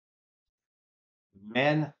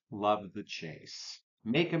Men love the chase.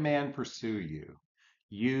 Make a man pursue you.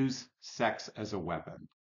 Use sex as a weapon.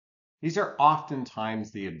 These are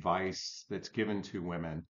oftentimes the advice that's given to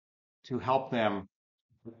women to help them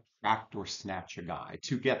attract or snatch a guy,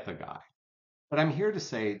 to get the guy. But I'm here to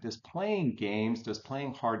say, does playing games, does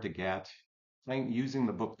playing hard to get, playing using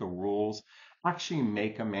the book The Rules actually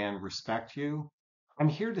make a man respect you? I'm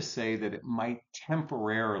here to say that it might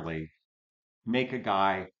temporarily make a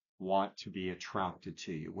guy want to be attracted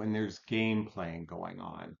to you when there's game playing going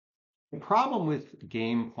on. The problem with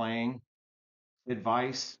game playing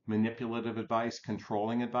advice, manipulative advice,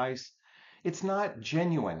 controlling advice, it's not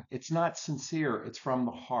genuine, it's not sincere, it's from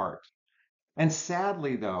the heart. And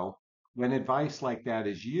sadly, though, when advice like that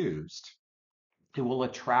is used, it will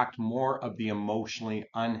attract more of the emotionally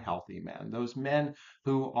unhealthy men, those men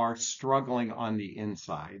who are struggling on the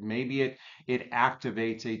inside. Maybe it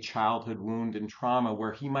activates a childhood wound and trauma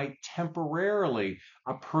where he might temporarily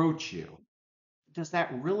approach you. Does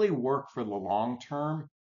that really work for the long term?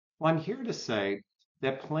 Well, I'm here to say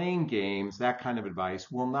that playing games, that kind of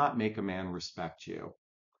advice, will not make a man respect you.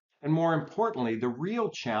 And more importantly, the real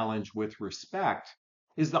challenge with respect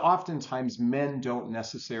is that oftentimes men don't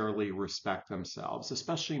necessarily respect themselves,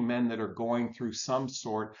 especially men that are going through some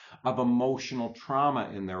sort of emotional trauma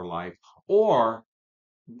in their life, or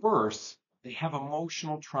worse, they have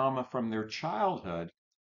emotional trauma from their childhood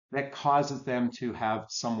that causes them to have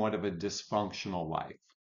somewhat of a dysfunctional life.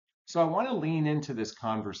 So I want to lean into this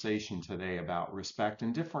conversation today about respect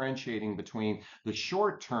and differentiating between the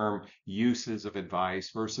short-term uses of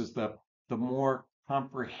advice versus the more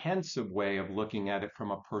comprehensive way of looking at it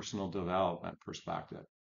from a personal development perspective.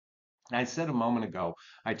 And I said a moment ago,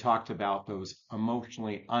 I talked about those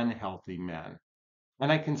emotionally unhealthy men. And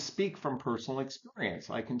I can speak from personal experience.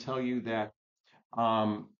 I can tell you that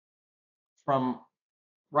um, from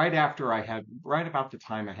right about the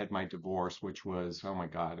time I had my divorce, which was, oh my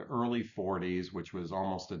God, early 40s, which was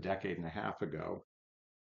almost a decade and a half ago.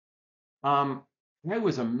 Um, I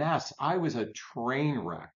was a mess. I was a train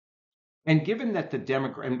wreck. And given that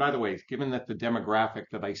and by the way, given that the demographic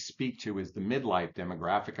that I speak to is the midlife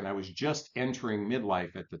demographic, and I was just entering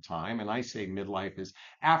midlife at the time, and I say midlife is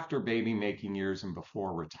after baby making years and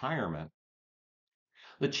before retirement.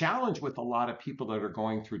 The challenge with a lot of people that are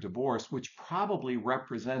going through divorce, which probably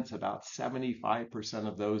represents about 75%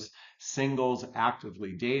 of those singles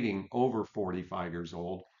actively dating over 45 years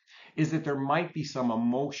old, is that there might be some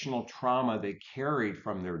emotional trauma they carried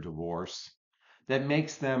from their divorce that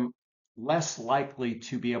makes them less likely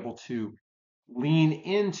to be able to lean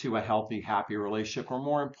into a healthy, happy relationship, or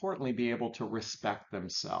more importantly, be able to respect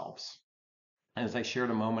themselves. As I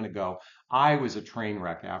shared a moment ago, I was a train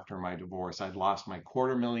wreck after my divorce. I'd lost my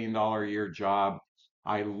 $250,000 a year job.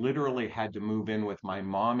 I literally had to move in with my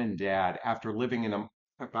mom and dad after living in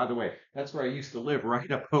by the way, that's where I used to live, right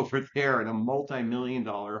up over there in a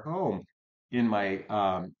multi-million-dollar home in my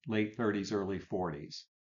late 30s, early 40s.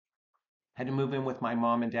 Had to move in with my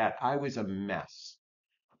mom and dad. I was a mess.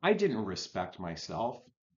 I didn't respect myself.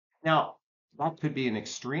 Now, that could be an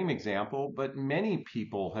extreme example, but many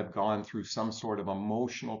people have gone through some sort of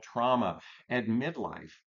emotional trauma at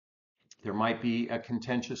midlife. There might be a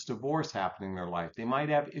contentious divorce happening in their life. They might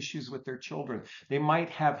have issues with their children. They might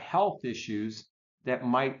have health issues that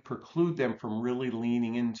might preclude them from really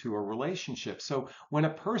leaning into a relationship. So when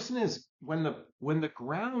a person is when the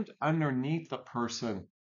ground underneath the person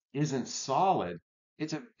isn't solid,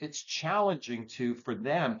 it's challenging to for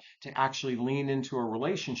them to actually lean into a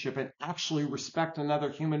relationship and actually respect another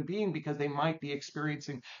human being because they might be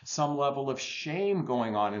experiencing some level of shame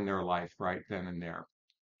going on in their life right then and there.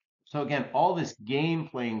 So again, all this game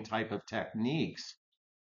playing type of techniques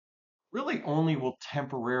really only will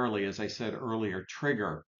temporarily, as I said earlier,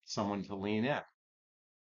 trigger someone to lean in.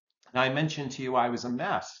 Now, I mentioned to you I was a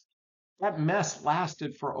mess. That mess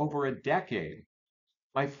lasted for over a decade.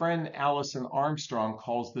 My friend Allison Armstrong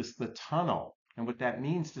calls this the tunnel. And what that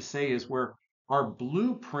means to say is where our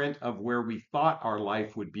blueprint of where we thought our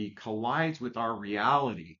life would be collides with our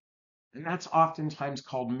reality. And that's oftentimes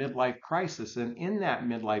called midlife crisis. And in that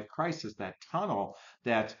midlife crisis, that tunnel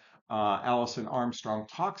that Allison Armstrong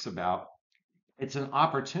talks about, it's an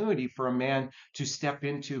opportunity for a man to step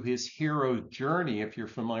into his hero's journey, if you're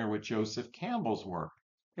familiar with Joseph Campbell's work.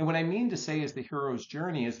 And what I mean to say is the hero's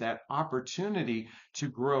journey is that opportunity to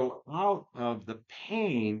grow out of the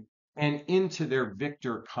pain and into their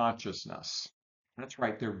victor consciousness. That's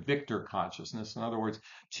right, their victor consciousness. In other words,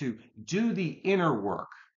 to do the inner work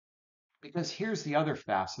Because here's the other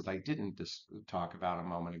facet I didn't talk about a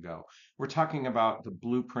moment ago. We're talking about the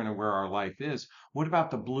blueprint of where our life is. What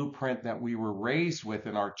about the blueprint that we were raised with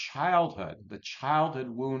in our childhood, the childhood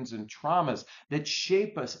wounds and traumas that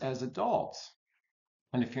shape us as adults?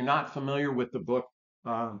 And if you're not familiar with the book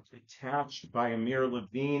Attached by Amir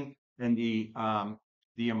Levine and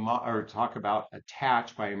or talk about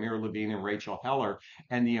Attached by Amir Levine and Rachel Heller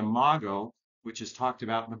and the Imago, which is talked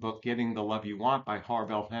about in the book Getting the Love You Want by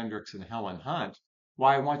Harville Hendricks and Helen Hunt,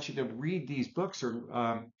 why I want you to read these books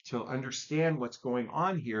or to understand what's going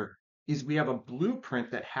on here is we have a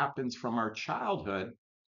blueprint that happens from our childhood,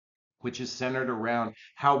 which is centered around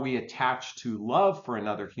how we attach to love for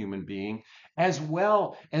another human being, as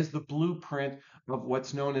well as the blueprint of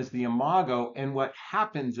what's known as the imago. And what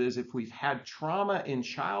happens is if we've had trauma in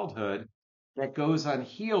childhood that goes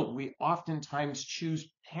unhealed, we oftentimes choose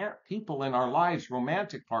people in our lives,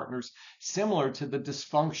 romantic partners, similar to the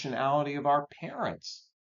dysfunctionality of our parents.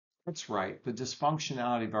 That's right, the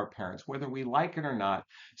dysfunctionality of our parents, whether we like it or not.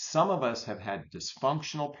 Some of us have had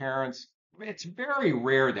dysfunctional parents. It's very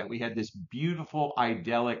rare that we had this beautiful,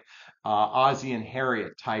 idyllic Ozzie and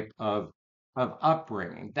Harriet type of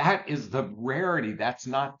upbringing. That is the rarity. That's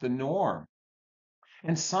not the norm.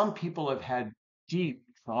 And some people have had deep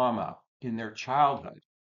trauma in their childhood.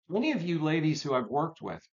 Many of you ladies who I've worked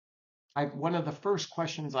with, one of the first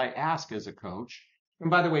questions I ask as a coach,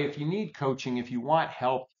 and by the way, if you need coaching, if you want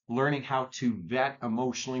help learning how to vet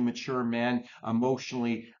emotionally mature men,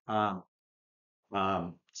 emotionally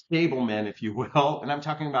stable men, if you will, and I'm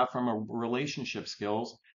talking about from a relationship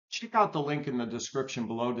skills, check out the link in the description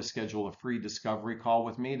below to schedule a free discovery call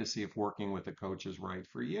with me to see if working with a coach is right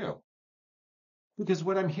for you. Because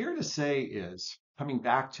what I'm here to say is, coming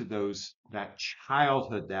back to that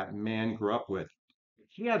childhood that man grew up with,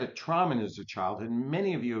 he had a trauma as a child, and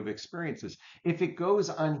many of you have experienced this. If it goes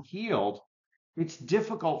unhealed, it's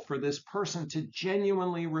difficult for this person to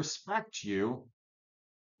genuinely respect you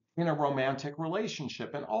in a romantic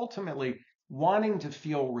relationship. And ultimately, wanting to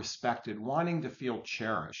feel respected, wanting to feel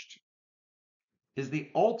cherished is the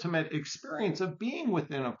ultimate experience of being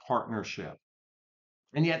within a partnership.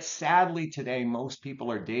 And yet, sadly, today, most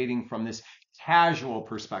people are dating from this casual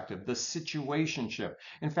perspective, the situationship.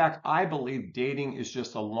 In fact, I believe dating is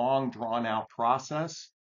just a long, drawn out process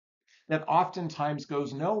that oftentimes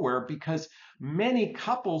goes nowhere because many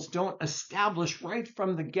couples don't establish right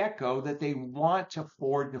from the get go that they want to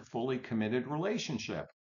forge a fully committed relationship.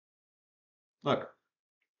 Look,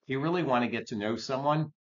 if you really want to get to know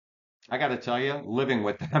someone, I got to tell you, living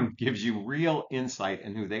with them gives you real insight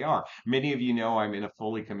in who they are. Many of you know I'm in a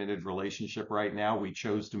fully committed relationship right now. We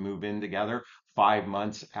chose to move in together 5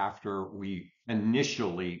 months after we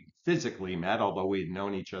initially physically met, although we had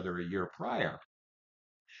known each other a year prior.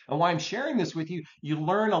 And why I'm sharing this with you, you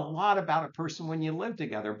learn a lot about a person when you live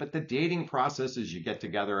together. But the dating process is you get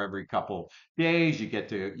together every couple days, you get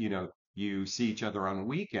to, you see each other on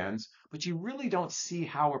weekends, but you really don't see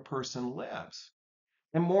how a person lives.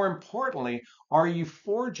 And more importantly, are you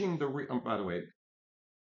forging oh, by the way,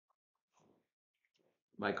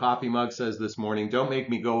 my coffee mug says this morning, don't make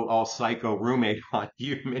me go all psycho roommate on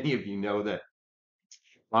you. Many of you know that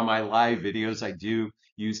on my live videos, I do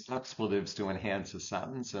use expletives to enhance a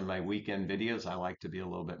sentence. In my weekend videos, I like to be a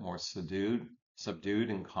little bit more subdued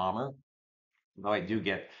and calmer, though I do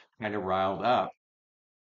get kind of riled up.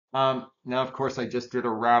 Now, of course, I just did a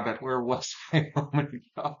rabbit. Where was I a moment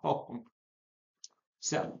ago?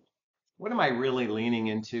 So, what am I really leaning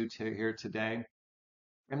into here today?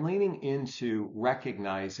 I'm leaning into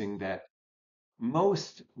recognizing that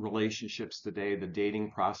most relationships today, the dating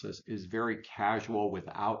process is very casual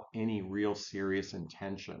without any real serious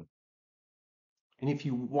intention. And if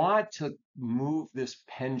you want to move this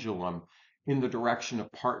pendulum in the direction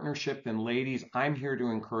of partnership, then ladies, I'm here to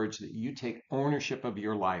encourage that you take ownership of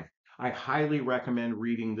your life. I highly recommend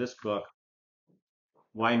reading this book,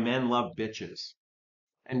 Why Men Love Bitches.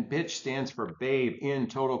 And bitch stands for babe in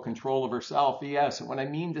total control of herself. Yes. And what I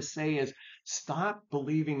mean to say is stop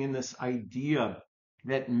believing in this idea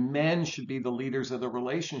that men should be the leaders of the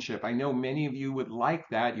relationship. I know many of you would like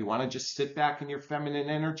that. You want to just sit back in your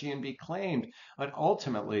feminine energy and be claimed. But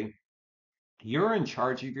ultimately, you're in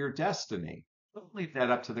charge of your destiny. Don't leave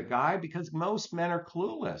that up to the guy because most men are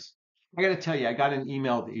clueless. I got to tell you, I got an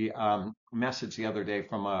email message the other day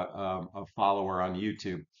from a follower on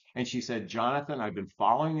YouTube, and she said, "Jonathan, I've been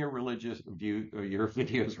following your your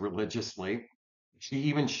videos religiously. She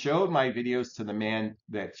even showed my videos to the man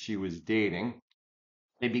that she was dating.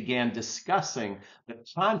 They began discussing the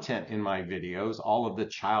content in my videos, all of the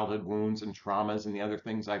childhood wounds and traumas and the other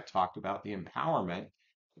things I've talked about, the empowerment.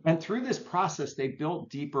 And through this process, they built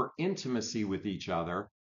deeper intimacy with each other.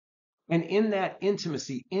 And in that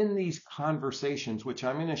intimacy, in these conversations, which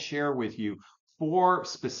I'm going to share with you, 4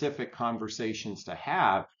 specific conversations to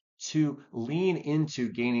have to lean into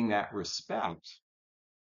gaining that respect.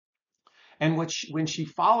 And when she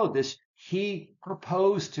followed this, he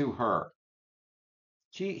proposed to her.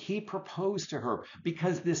 He proposed to her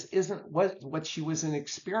because this isn't what she was in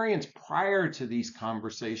experience prior to these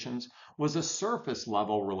conversations was a surface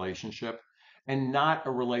level relationship and not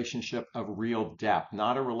a relationship of real depth,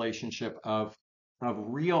 not a relationship of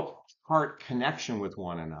real heart connection with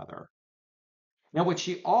one another. Now, what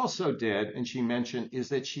she also did, and she mentioned, is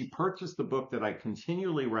that she purchased the book that I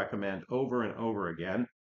continually recommend over and over again.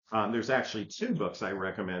 There's actually 2 books I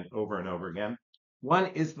recommend over and over again. One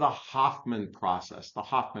is the Hoffman process. The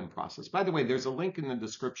Hoffman process. By the way, there's a link in the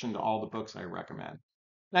description to all the books I recommend.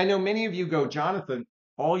 And I know many of you go, Jonathan,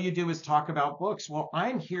 all you do is talk about books. Well,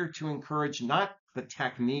 I'm here to encourage not the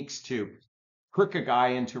techniques to hook a guy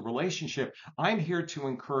into relationship. I'm here to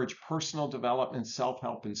encourage personal development,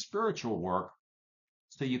 self-help, and spiritual work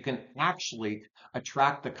so you can actually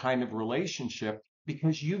attract the kind of relationship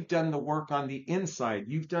because you've done the work on the inside.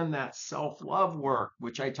 You've done that self-love work,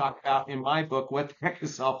 which I talk about in my book, What the Heck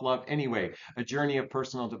is Self-Love Anyway? A Journey of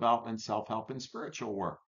Personal Development, Self-Help, and Spiritual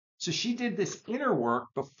Work. So she did this inner work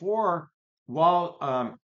before,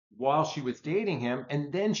 while she was dating him.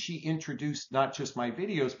 And then she introduced not just my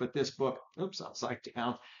videos, but this book, oops, upside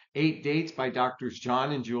down, 8 Dates by Doctors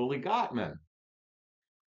John and Julie Gottman.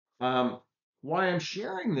 Why I'm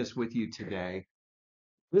sharing this with you today,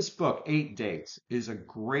 this book, 8 Dates, is a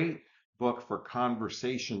great book for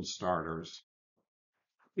conversation starters.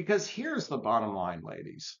 Because here's the bottom line,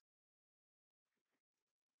 ladies.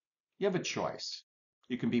 You have a choice.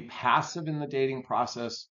 You can be passive in the dating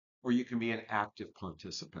process, or you can be an active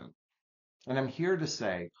participant. And I'm here to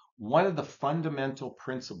say one of the fundamental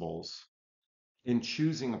principles in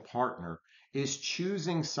choosing a partner is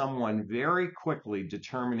choosing someone very quickly,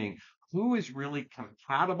 determining who is really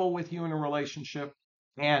compatible with you in a relationship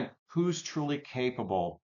and who's truly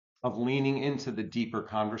capable of leaning into the deeper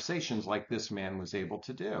conversations like this man was able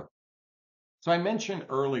to do. So I mentioned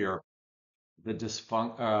earlier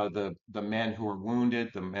the men who are wounded,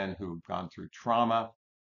 the men who've gone through trauma.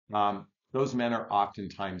 Those men are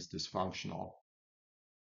oftentimes dysfunctional.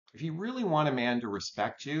 If you really want a man to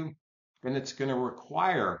respect you, then it's going to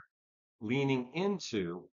require leaning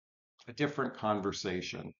into a different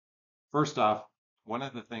conversation. First off, one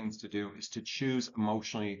of the things to do is to choose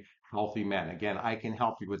emotionally healthy men. Again, I can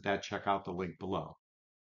help you with that. Check out the link below.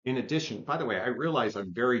 In addition, by the way, I realize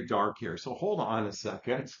I'm very dark here, so hold on a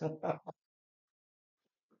second.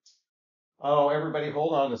 Oh, everybody,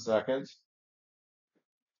 hold on a second.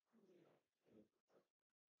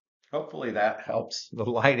 Hopefully that helps. The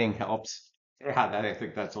lighting helps. Yeah, I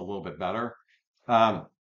think that's a little bit better. Um,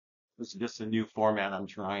 this is just a new format I'm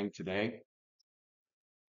trying today.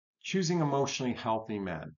 Choosing emotionally healthy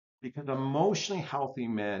men, because emotionally healthy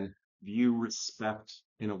men view respect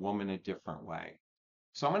in a woman a different way.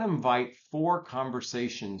 So I'm going to invite 4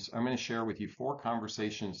 conversations. I'm going to share with you 4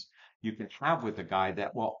 conversations you can have with a guy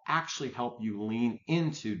that will actually help you lean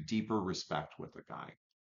into deeper respect with a guy.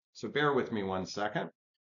 So bear with me one second.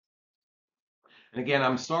 And again,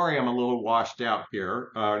 I'm sorry I'm a little washed out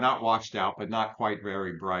here. Not washed out, but not quite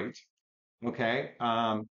very bright. Okay.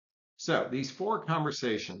 So these 4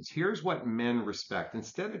 conversations, here's what men respect.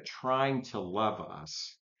 Instead of trying to love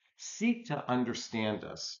us, seek to understand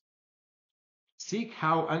us. Seek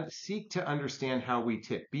to understand how we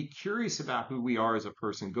tick. Be curious about who we are as a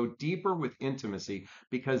person. Go deeper with intimacy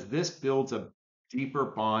because this builds a deeper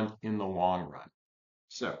bond in the long run.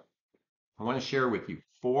 So I want to share with you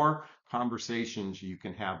 4 conversations you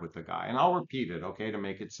can have with the guy. And I'll repeat it, okay, to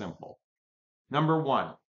make it simple. Number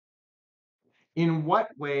 1, in what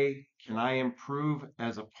way can I improve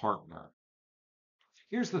as a partner?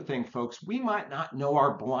 Here's the thing, folks. We might not know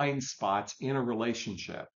our blind spots in a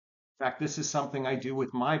relationship. In fact, this is something I do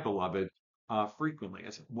with my beloved frequently.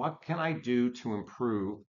 Is what can I do to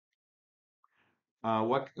improve?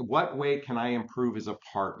 What way can I improve as a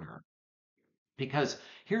partner? Because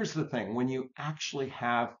here's the thing, when you actually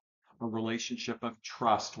have a relationship of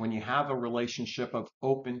trust, when you have a relationship of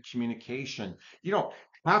open communication, you don't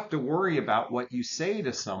have to worry about what you say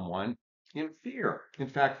to someone in fear. In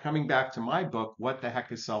fact, coming back to my book, What the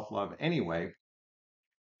Heck is Self-Love Anyway?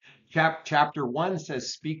 Chapter 1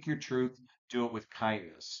 says, speak your truth, do it with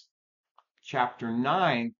kindness. Chapter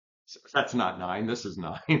 9, that's not 9, this is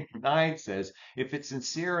 9. 9 says, if it's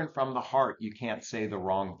sincere and from the heart, you can't say the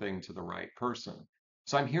wrong thing to the right person.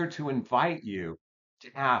 So I'm here to invite you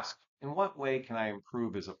to ask, In what way can I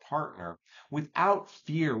improve as a partner without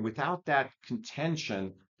fear, without that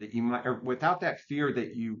contention that you might, or without that fear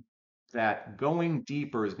that going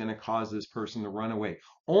deeper is going to cause this person to run away.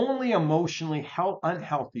 Only emotionally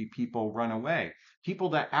unhealthy people run away. People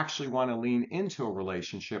that actually want to lean into a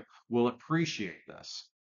relationship will appreciate this.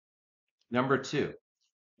 Number two,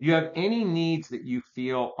 do you have any needs that you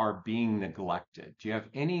feel are being neglected? Do you have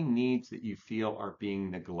any needs that you feel are being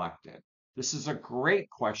neglected? This is a great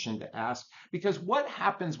question to ask because what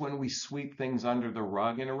happens when we sweep things under the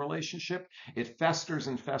rug in a relationship? It festers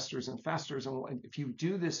and festers and festers. And if you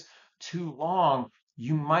do this too long,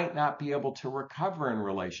 you might not be able to recover in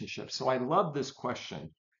relationships. So I love this question.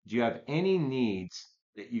 Do you have any needs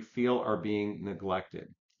that you feel are being neglected?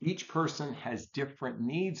 Each person has different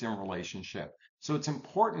needs in relationship. So it's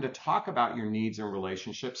important to talk about your needs in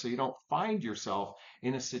relationships so you don't find yourself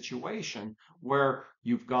in a situation where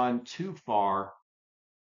you've gone too far,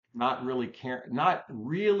 not really,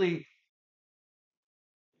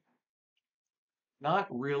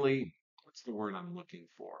 what's the word I'm looking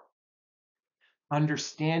for?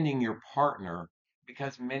 Understanding your partner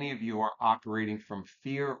because many of you are operating from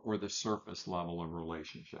fear or the surface level of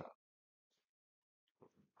relationship.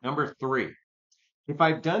 Number three, if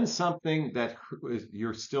I've done something that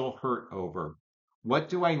you're still hurt over, what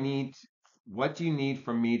do I need? What do you need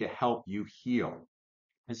from me to help you heal?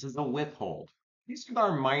 This is a withhold. These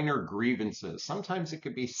are our minor grievances. Sometimes it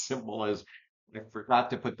could be simple as I forgot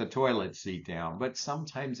to put the toilet seat down, but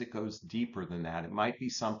sometimes it goes deeper than that. It might be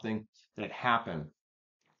something that happened.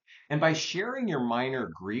 And by sharing your minor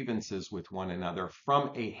grievances with one another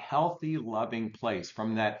from a healthy, loving place,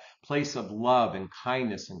 from that place of love and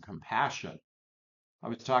kindness and compassion, I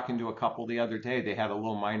was talking to a couple the other day. They had a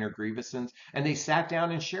little minor grievances and they sat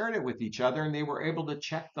down and shared it with each other and they were able to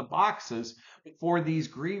check the boxes before these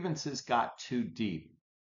grievances got too deep.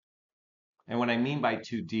 And what I mean by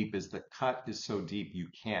too deep is the cut is so deep you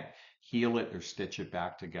can't heal it or stitch it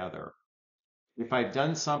back together. If I've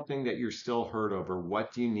done something that you're still hurt over,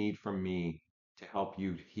 what do you need from me to help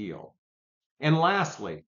you heal? And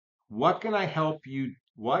lastly, what can I do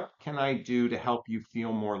to help you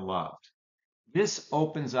feel more loved? This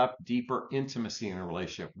opens up deeper intimacy in a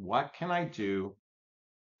relationship. What can I do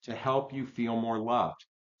to help you feel more loved?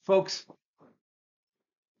 Folks,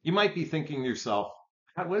 you might be thinking to yourself,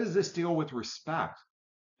 what does this deal with respect?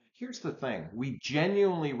 Here's the thing. We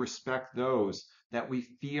genuinely respect those that we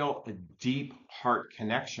feel a deep heart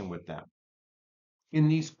connection with them. In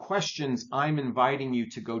these questions, I'm inviting you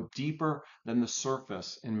to go deeper than the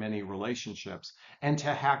surface in many relationships and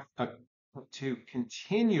to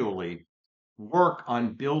continually work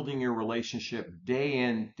on building your relationship day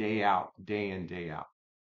in, day out, day in, day out.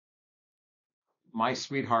 My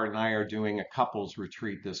sweetheart and I are doing a couples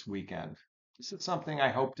retreat this weekend. This is something I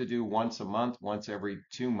hope to do once a month, once every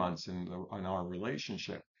 2 months in our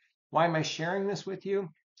relationship. Why am I sharing this with you?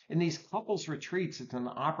 In these couples retreats, it's an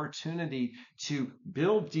opportunity to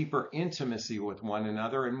build deeper intimacy with one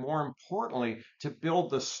another, and more importantly, to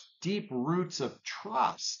build the deep roots of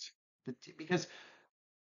trust. Because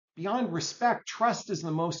beyond respect, trust is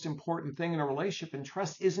the most important thing in a relationship. And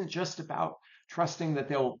trust isn't just about trusting that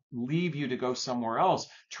they'll leave you to go somewhere else.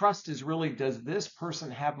 Trust is really, does this person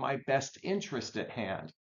have my best interest at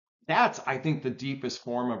hand? That's, I think, the deepest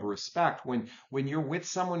form of respect when you're with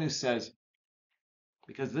someone who says,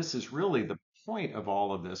 because this is really the point of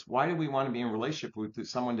all of this. Why do we want to be in a relationship with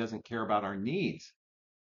someone who doesn't care about our needs?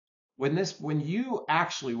 When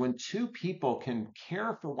two people can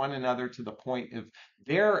care for one another to the point of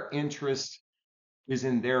their interest is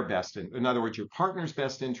in their best, in other words, your partner's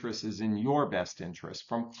best interest is in your best interest,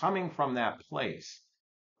 from coming from that place,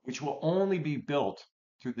 which will only be built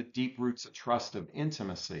through the deep roots of trust of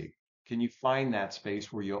intimacy. Can you find that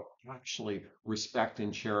space where you'll actually respect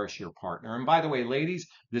and cherish your partner? And by the way, ladies,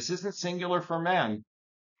 this isn't singular for men.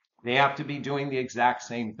 They have to be doing the exact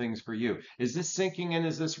same things for you. Is this sinking in?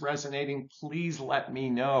 Is this resonating? Please let me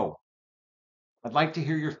know. I'd like to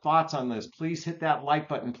hear your thoughts on this. Please hit that like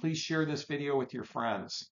button. Please share this video with your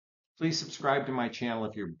friends. Please subscribe to my channel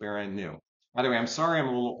if you're brand new. By the way, I'm sorry I'm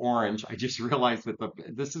a little orange. I just realized that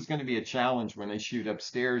this is going to be a challenge when I shoot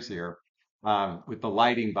upstairs here with the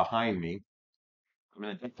lighting behind me. I'm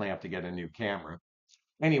going to definitely have to get a new camera.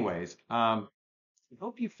 Anyways, I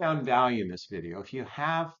hope you found value in this video. If you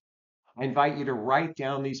have, I invite you to write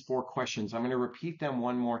down these 4 questions. I'm going to repeat them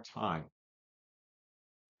one more time.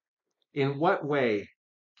 In what way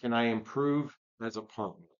can I improve as a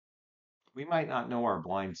partner? We might not know our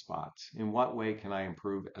blind spots. In what way can I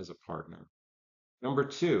improve as a partner? Number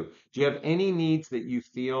 2, do you have any needs that you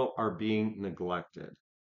feel are being neglected?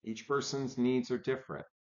 Each person's needs are different.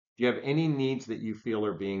 Do you have any needs that you feel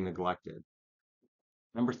are being neglected?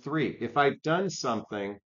 Number three, if I've done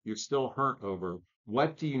something you're still hurt over,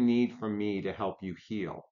 what do you need from me to help you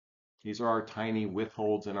heal? These are our tiny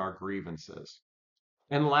withholds and our grievances.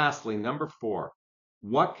 And lastly, number four,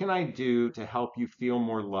 what can I do to help you feel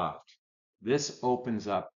more loved? This opens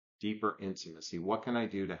up deeper intimacy. What can I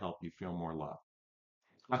do to help you feel more loved?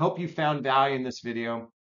 I hope you found value in this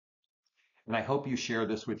video, and I hope you share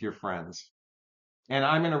this with your friends. And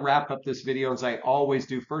I'm going to wrap up this video as I always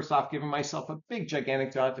do. First off, giving myself a big,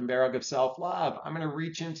 gigantic Jonathon bear hug of self-love. I'm going to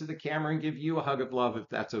reach into the camera and give you a hug of love if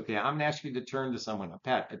that's okay. I'm going to ask you to turn to someone, a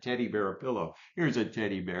pet, a teddy bear, a pillow. Here's a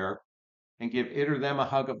teddy bear. And give it or them a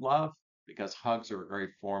hug of love because hugs are a great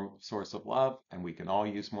source of love, and we can all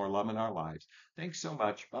use more love in our lives. Thanks so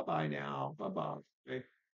much. Bye bye now. Bye bye.